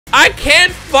I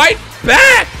can't fight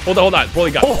back. Hold on.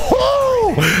 Broly got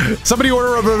it. Somebody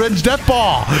order a revenge death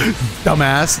ball.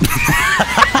 Dumbass.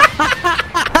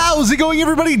 How's it going,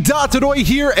 everybody? Dotodoya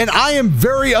here, and I am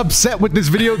very upset with this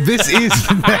video. This is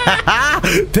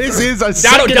this is a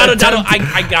Doto,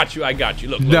 I got you.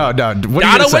 Look. No. What are you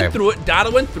gonna say?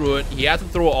 Doto went through it. He had to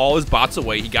throw all his bots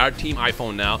away. He got our team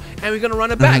iPhone now, and we're gonna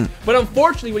run it back. But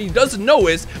unfortunately, what he doesn't know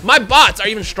is my bots are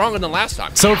even stronger than last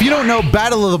time. So if you don't know,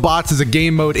 Battle of the Bots is a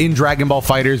game mode in Dragonball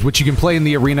FighterZ, which you can play in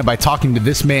the arena by talking to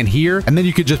this man here, and then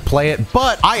you could just play it.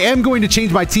 But I am going to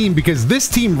change my team because this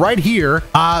team right here,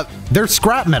 they're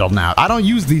scrap metal now. I don't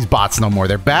use these bots no more.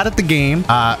 They're bad at the game.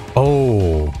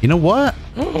 Oh, you know what?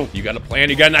 You got a plan?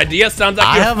 You got an idea? Sounds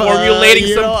like you're formulating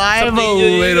something. I have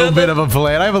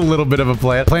a little bit of a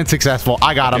plan. Plan successful.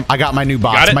 I got him. I got my new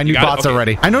bots. My new bots are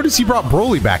ready. I noticed you brought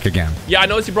Broly back again. Yeah, I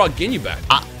noticed you brought Ginyu back.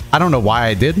 I don't know why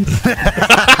I did.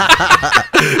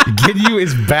 Ginyu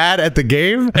is bad at the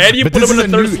game. And you put him in the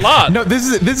third slot. No, this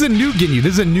is a new Ginyu.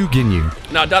 This is a new Ginyu.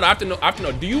 Now, Dad, I have to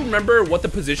know. Do you remember what the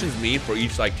positions mean for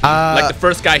each team? Like the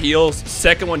first guy heals,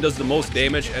 second one does the most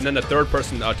damage, and then the third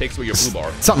person takes away your blue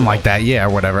bar. Something like that, yeah, or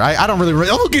whatever. I don't really.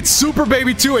 Oh, look, it's Super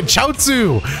Baby 2 and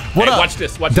Chaozu. What up? Watch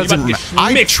this. Watch this.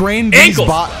 I trained these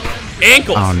bots.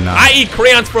 Ankles. Oh, no. I eat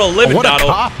crayons for a living, what Doto. A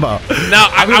combo. Now,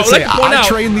 I would like to point out. I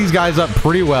train these guys up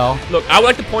pretty well. Look, I would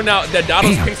like to point out that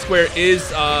Doto's pink square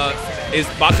is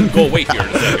about to go away here in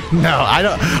a second. No, I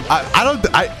don't.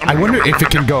 I wonder if it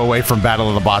can go away from Battle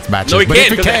of the Bots matches. No, it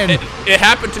can't. If it can, it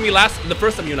happened to me the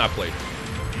first time you and I played.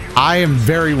 I am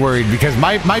very worried because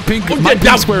my pink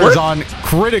square is on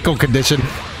critical condition.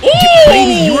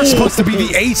 Baby, you were supposed to be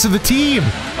the ace of the team.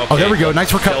 Okay. Oh, there we go.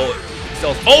 Nice recovery.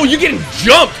 Oh, you're getting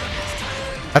jumped.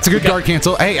 That's a good guard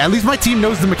cancel. Hey, at least my team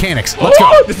knows the mechanics. Let's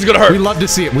go. This is gonna hurt. We love to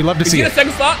see it. We love to see it. Is he in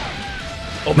a second slot?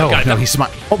 Oh my God! No, he's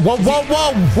smart. Oh, whoa!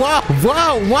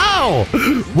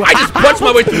 I just punched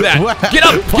my way through that. Get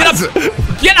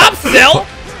up, Cell!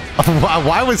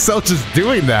 Why was Cell just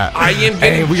doing that? I am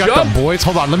getting we got the boys.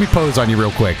 Hold on, let me pose on you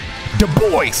real quick. The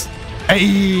boys.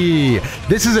 Hey,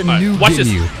 this is a new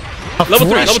Ginyu. Level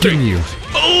 3. Ginyu.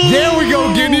 Oh, there we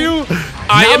go, Ginyu.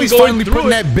 Now he's finally putting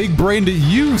that big brain to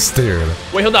use, dude.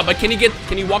 Wait, hold on, but can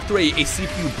you walk through a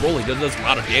CPU Broly that does a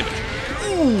lot of damage?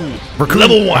 Ooh, Raccoon.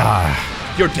 Level 1.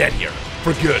 You're dead here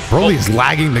for good. Broly is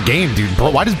lagging the game, dude. Bro,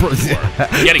 why does Broly?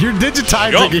 You're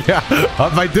digitizing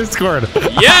on my Discord.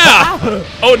 Yeah.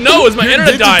 Oh no, is my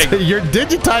internet dying? You're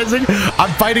digitizing.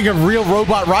 I'm fighting a real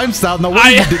robot rhyme style. No wonder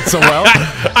you did so well.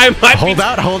 Hold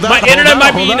out. My internet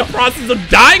might be in the process of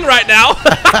dying right now.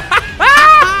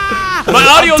 My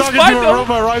audio's fine though.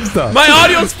 My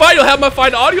audio's fine. You'll have my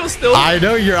fine audio still. I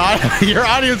know your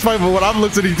audio's fine, but what I'm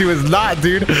listening to is not,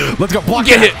 dude. Let's go. Block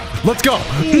it. Let's go.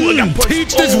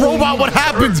 Teach this robot what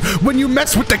happens when you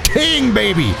mess with the king,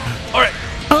 baby. All right.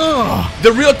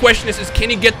 The real question is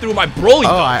can he get through my Broly?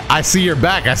 Oh, I see your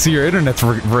back. I see your internet's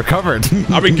recovered.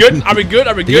 Are we good? Are we good?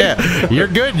 Yeah, you're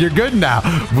good. You're good now.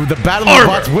 The Battle of the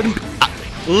Bots wouldn't.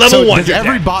 Level 1. Does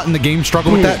every bot in the game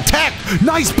struggle with that? Tech!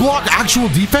 Nice block! Actual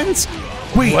defense?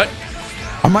 Wait. What?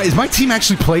 Is my team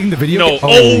actually playing the video game?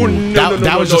 Oh, no.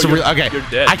 That was just a real... Okay. You're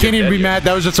dead. I can't even be mad.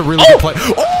 That was just a really good play.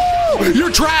 Oh! You're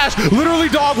trash! Literally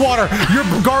dog water! You're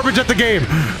garbage at the game.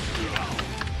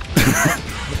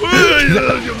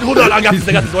 Hold on. I got this.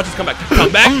 Watch this. Come back.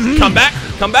 Come back.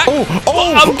 I'm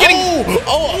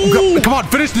getting... Come on.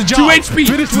 Finish the job. 2 HP.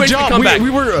 Finish the job. We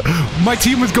were... My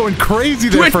team was going crazy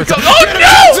there for a second. Oh,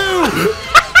 no!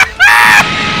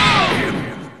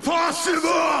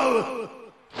 Impossible!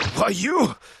 Are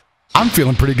you? I'm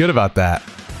feeling pretty good about that.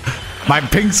 My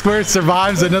pink square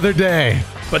survives another day.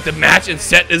 But the match and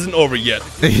set isn't over yet.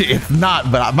 It's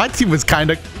not, but my team was kind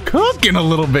of cooking a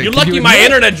little bit. You're lucky my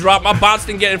internet dropped. My bots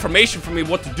didn't get information from me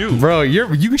what to do. Bro,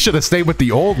 you should have stayed with the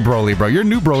old Broly, bro. Your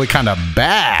new Broly kind of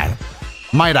bad,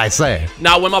 might I say.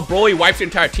 Now, when my Broly wipes the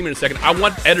entire team in a second, I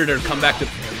want the editor to come back to...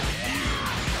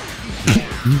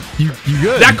 you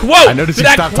good. That quote! I noticed you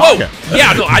stopped talking.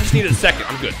 Yeah, no, I just needed a second.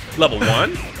 I'm good. Level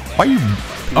 1. Why you...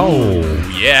 Oh.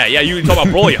 Yeah, you were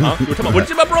talking about Broly, huh? You were talking about... What did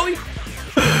you say about Broly?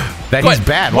 That he's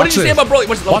bad. What did you say about Broly?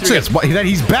 Watch this. That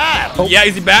he's bad. Oh. Yeah,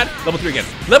 is he bad? Level 3 again.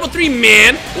 Level 3,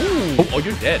 man. Ooh. Oh,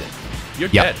 you're dead. You're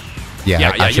dead.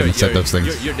 Yeah, I shouldn't have said those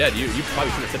things. You're dead. You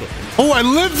probably shouldn't have said those things. Oh, I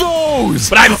live those.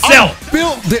 But I'm Cell.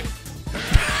 Built it.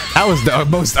 That was the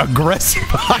most aggressive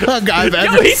hug I've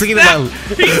ever seen.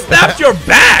 He snapped your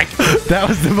back. That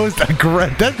was the most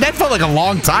aggressive. That felt like a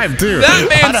long time, too. That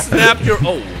man snapped your...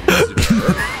 Oh,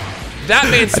 that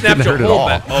man snapped your whole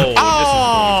back. Oh,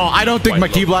 I don't think my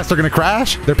Key Blasts are going to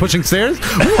crash. They're pushing stairs.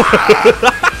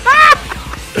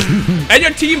 And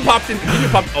your team popped in.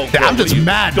 Oh, yeah, I'm just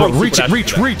mad, bro. Reach.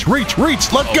 Let's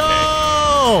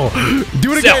go.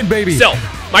 Do it again, baby. Cell.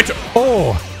 My turn.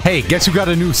 Oh, hey, guess who got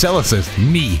a new cell assist?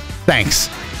 Me. Thanks.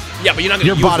 Yeah, but you're not gonna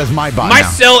use Your bot it. is my bot My now.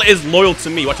 cell is loyal to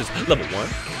me. Watch this. Level 1.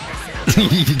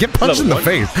 You get punched in the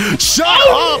face. Shut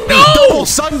up! No! Double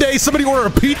Sunday. Somebody order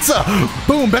a pizza.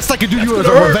 Boom. Best I can do you is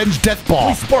a revenge death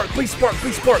ball. Please spark.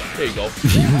 There you go.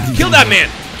 Kill that man.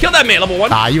 Level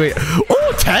 1. Ah, you ain't.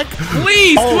 Oh, tech.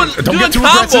 Please do a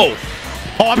combo.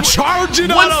 Oh, I'm charging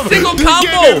One on him. single Dude,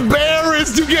 combo. Getting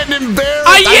embarrassed. You getting embarrassed.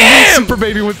 I am. Super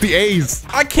baby with the A's.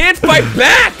 I can't fight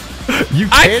back. You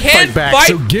can't fight back. fight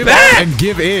So give back. up and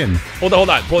give in. Hold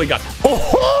on. Bully got this.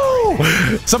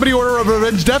 Oh, somebody order a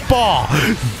revenge death ball.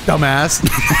 Dumbass.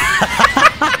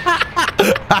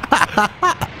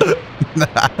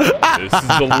 This is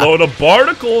a load of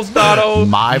barnacles, Doto.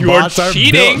 My you bots are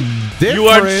cheating. You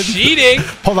are cheating.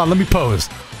 Hold on, let me pose.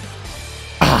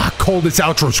 Coldest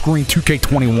outro screen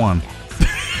 2K21.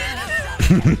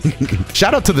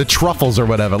 Shout out to the truffles or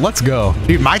whatever. Let's go.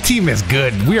 Dude, my team is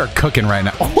good. We are cooking right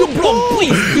now. Bro,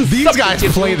 please. These guys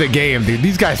play the game, dude.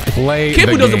 These guys play Kid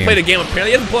the Buu doesn't game. play the game,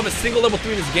 apparently. He hasn't pulled up a single level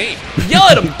 3 in his game. Yell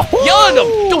at him.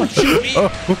 Don't shoot me.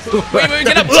 Wait,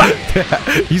 get up.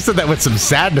 You said that with some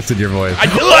sadness in your voice.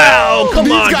 Come on.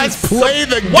 These guys play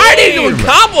the game. Why are they doing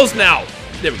combos now?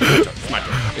 There we go. It's my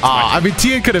turn. I mean,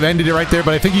 Tien could have ended it right there,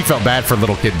 but I think he felt bad for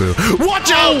little Kid Buu. Watch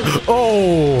out!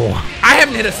 Oh. I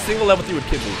haven't hit a single level 3 with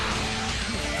Kid Buu.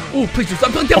 Oh, please do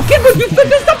something. Kid Buu, do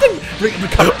something.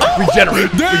 Recover.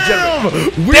 Regenerate. Damn!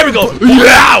 There we go.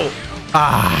 Wow.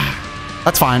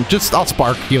 That's fine. Just, I'll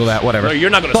spark, heal that, whatever. No, you're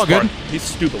not going to It's all spark. good. He's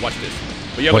stupid. Watch this.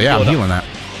 But Well, yeah, I'm healing that.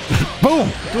 Boom!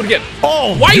 Do it again.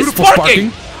 Oh, why are you beautiful sparking?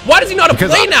 Why does he know how to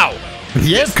play now?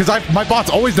 Yeah, because my bots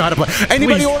always know how to play.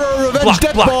 Anybody order a revenge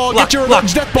death ball? Get your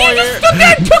revenge death ball He here. just stood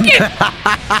there and took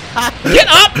it. Get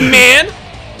up, man.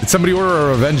 Did somebody order a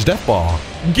revenge death ball?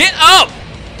 Get up.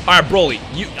 All right, Broly.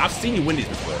 I've seen you win these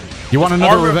before. You want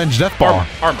another revenge death ball?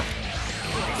 Armor.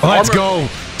 Let's go.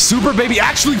 Super baby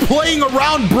actually playing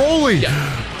around Broly.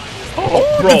 Yeah. Oh,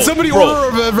 bro, did somebody order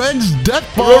a revenge death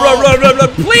ball? Run.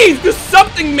 Please do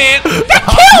something, man. That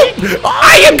killed.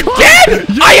 I am dead.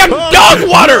 I am dog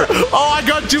water. Oh, I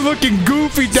got you looking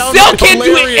goofy down Cell there. can't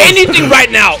do anything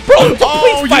right now. Bro,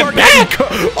 please fight back.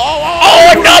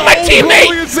 Oh, no, my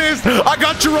teammate. Assist. I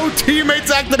got your own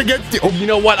teammates acting against you. You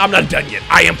know what? I'm not done yet.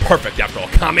 I am perfect after all.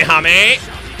 Kamehame.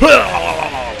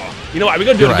 You know what? We're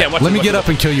going to do it again. Let me get up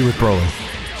and kill you with Broly.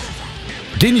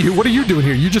 Ginyu, what are you doing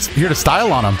here? You're just here to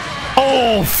style on him.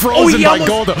 Oh, frozen by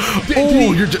gold.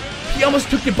 Oh, you're just... He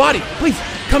almost took your body. Please,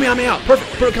 Kamehameha.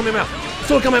 Perfect. Put a Kamehameha.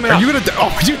 So Kamehameha. Are you gonna...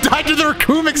 Oh, you died to the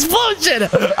Raccoon explosion.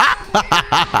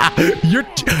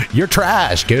 You're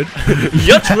trash, kid.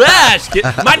 You're trash, kid.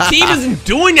 My team isn't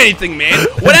doing anything, man.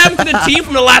 What happened to the team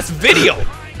from the last video?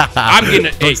 I'm getting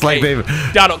it. Looks like they've...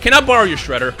 Doto, can I borrow your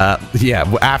shredder?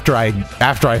 Yeah, after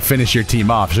I finish your team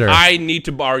off, sure. I need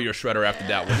to borrow your shredder after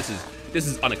that one. This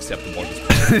is unacceptable.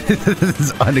 This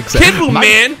is unacceptable. Kid Buu,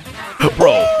 man.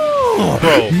 Bro.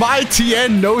 My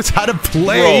Tien knows how to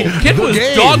play. Bro, Kid Buu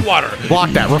is dog water. Block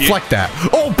that. Reflect that.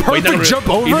 Oh, perfect jump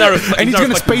over it. And he's going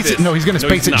to space it. No, he's going to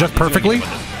space it just perfectly.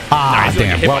 Ah,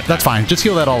 damn. Well, that's fine. Just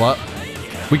heal that all up.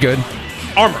 We good.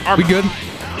 Armor. We good.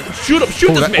 Shoot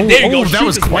this man. There you go. That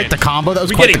was quite the combo. That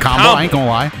was quite the combo. I ain't gonna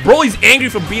lie. Broly's angry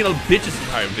for being a bitch this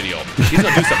entire video. He's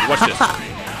gonna do something. Watch this.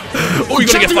 Oh, you're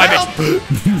gonna get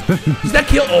 5x. Does that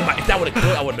kill? Oh my! If that would have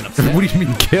killed, I would have been upset. What do you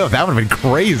mean kill? That would have been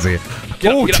crazy.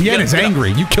 Tien is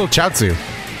angry. You killed Chaozu.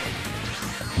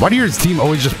 Why do your team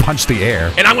always just punch the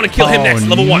air? And I'm gonna kill him next.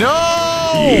 Level 1. No!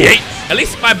 Yeet. At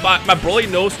least my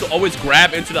Broly knows to always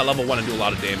grab into that level 1 and do a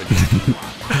lot of damage.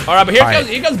 All right, but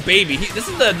here goes Baby. This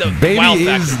is the wild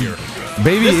factor here.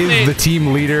 Baby is the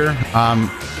team leader.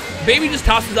 Baby just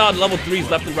tosses out level 3s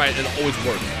left and right, and it always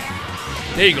works.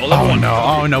 There you go, level 1.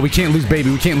 Oh no, we can't lose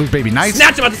Baby. We can't lose Baby. Nice.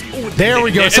 Snatch him out this. Ooh, there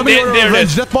we go. Somebody order a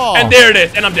revenge death ball. And there it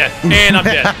is. And I'm dead. And I'm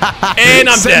dead. And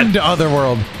I'm dead. Send to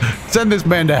Otherworld. Send this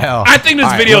man to hell. I think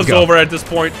this video's over at this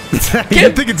point. You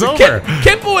think it's over?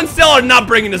 Kid Buu and Cell are not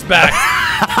bringing this back.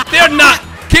 They're not.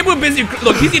 Kid Buu busy.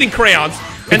 Look, he's eating crayons.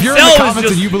 And if you're Cell in the comments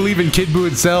just, and you believe in Kid Buu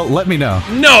and Cell, let me know.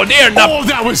 No, they are not. Oh,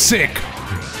 that was sick.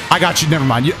 I got you. Never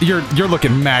mind. You're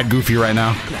looking mad goofy right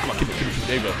now. Come on, Kid Buu.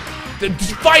 There you go.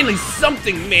 Finally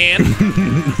something, man.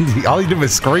 All you did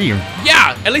was scream.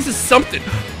 Yeah, at least it's something.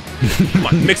 Come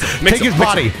on, mix it. Take his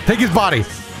body. Take his body.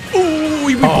 Ooh,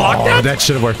 we blocked that? That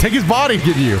should have worked. Take his body,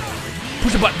 get you.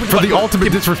 Push the button. For the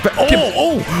ultimate disrespect.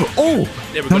 Oh.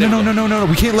 There we go. No.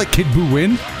 We can't let Kid Buu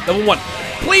win. Level 1.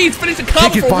 Please finish the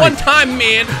combo for one time,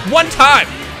 man. One time.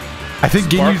 I think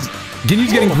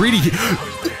Ginyu's getting greedy.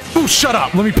 Oh, shut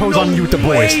up. Let me pose on you with the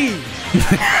boys.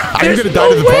 Are you gonna die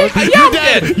to the pose? You're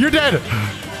dead. You're dead. To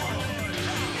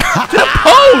the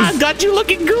pose. Got you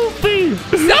looking goofy.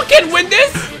 Cell can't win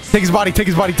this. Take his body. Take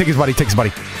his body. Take his body. Take his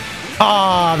body.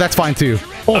 Ah, that's fine too.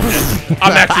 Oh.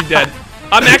 I'm actually dead.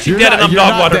 I'm actually dead, and I'm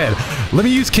dog water. Dead. Let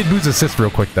me use Kid Buu's assist real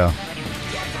quick though.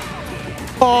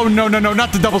 Oh no,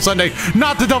 not the double Sunday.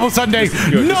 Not the double Sunday.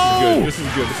 No. This is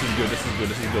good.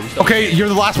 Okay, you're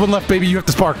the last one left, baby. You have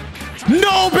to spark.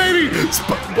 No, baby. It's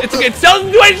okay. Cell,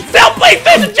 please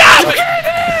finish the job.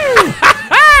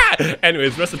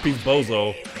 Anyways, rest in peace,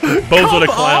 Bozo. Bozo the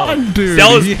clown.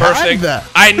 Cell is perfect.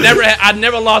 I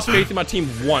never lost faith in my team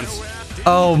once.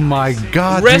 Oh my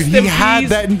God, dude, he had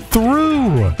that in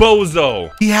through. Bozo.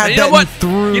 He had that in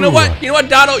through. You know what,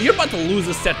 Dotto? You're about to lose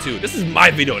this set too. This is my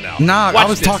video now. Nah, I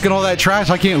was talking all that trash.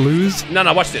 I can't lose. No,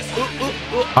 watch this.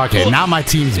 Okay, now my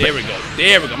team's... There we go.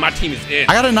 My team is in.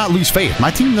 I gotta not lose faith. My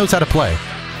team knows how to play.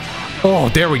 Oh,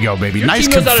 there we go, baby. Your nice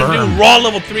team knows confirm. how to do raw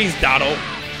level 3s, Dotto.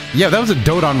 Yeah, that was a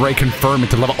Dodon Ray confirm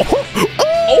into level...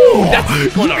 Oh,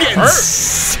 that's gonna hurt.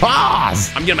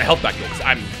 Sauce. I'm getting my health back though, because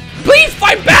I'm... Please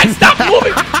fight back! Stop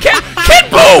moving! Kid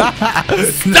Buu!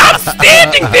 Stop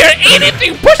standing there!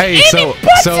 Anything! Push any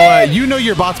button! So you know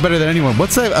your bots better than anyone.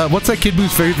 What's that Kid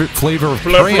Buu's favorite flavor of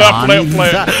crayon?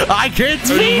 I can't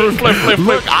speak!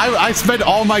 Look, I spend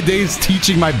all my days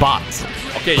teaching my bots.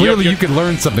 Okay, clearly you can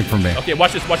learn something from me. Okay,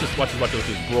 watch this. This is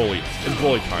Broly. It's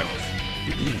Broly time.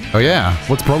 Oh yeah?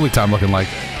 What's Broly time looking like?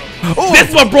 Oh. This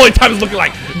is what Broly time is looking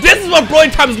like!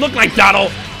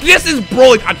 Dotto! This is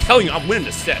Broly. I'm telling you, I'm winning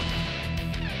this set.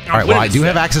 Alright, well, I do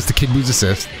have access to Kid Buu's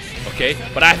assist. Okay,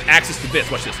 but I have access to this.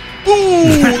 Watch this. Ooh,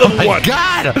 level 1. Oh my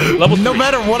God! Level 3. No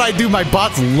matter what I do, my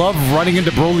bots love running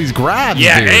into Broly's grabs.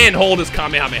 Yeah, dude. And hold his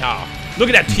Kamehameha. Look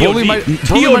at that TOD. Broly might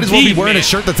as well be wearing a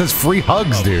shirt that says free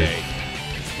hugs, dude.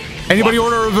 Anybody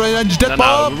order a revenge death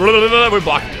bomb? We're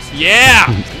blocking this. Yeah!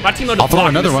 My team I'll throw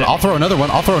another one. I'll throw another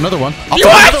one. You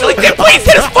actually did! Please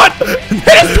hit his foot!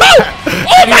 Hit his toe!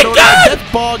 Oh my God!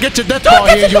 Death ball. Get your death ball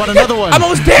here. You want another one? I'm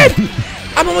almost dead!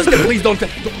 Please don't.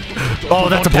 Oh,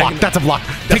 that's a block.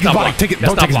 Take his body.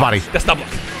 Don't take his body. That's not block.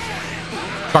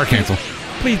 Guard cancel.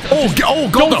 Please. Go.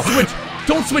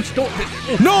 Don't switch.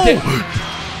 No.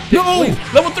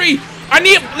 Level 3. I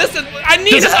need him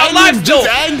alive still.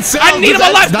 I need him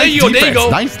alive. There you go.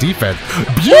 Nice defense.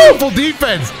 Beautiful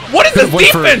defense. What is this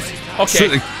defense?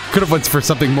 Okay. Could have went for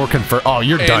something more confirmed. Oh,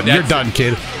 you're done. You're done,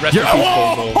 kid.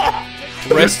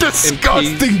 It's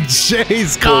disgusting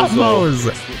Jay's combos.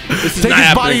 Take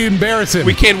his body and embarrass him.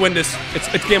 We can't win this. It's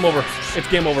game over. It's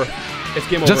game over.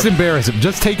 Just embarrass him.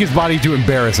 Just take his body to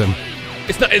embarrass him.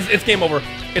 It's game over.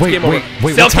 Game over.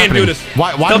 Wait, Cell can't do this.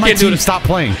 Why did my team stop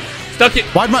playing? Cell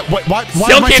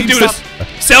can't do this.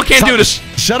 Cell can't do this.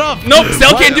 Shut up. Nope,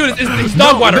 Cell can't do this. It's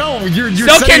dog water. No, you're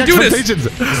Cell can't do this.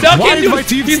 Cell can't do this.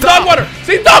 He's dog water.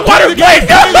 He's dog water.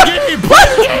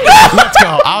 Let's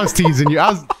go. I was teasing you.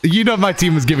 You know my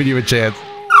team was giving you a chance.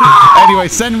 Anyway,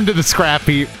 send him to the scrap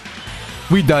heap.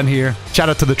 We done here. Shout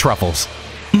out to the truffles.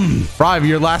 Ryan,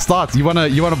 your last thoughts. You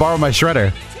wanna borrow my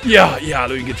shredder? Yeah.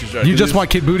 Let me get your shredder. You just want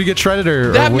Kid Buu to get shredded,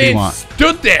 or what do you want? That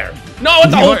man stood there. No,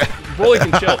 what the whole Broly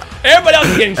can chill. Everybody else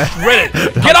is getting shredded.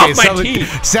 Get off my team.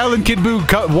 Selling Kid Buu,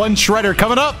 one shredder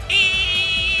coming up.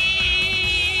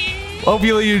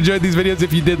 Hopefully you enjoyed these videos.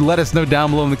 If you did, let us know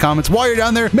down below in the comments. While you're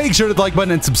down there, make sure to hit the like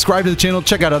button and subscribe to the channel.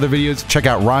 Check out other videos. Check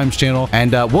out Rhyme's channel.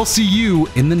 And we'll see you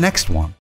in the next one.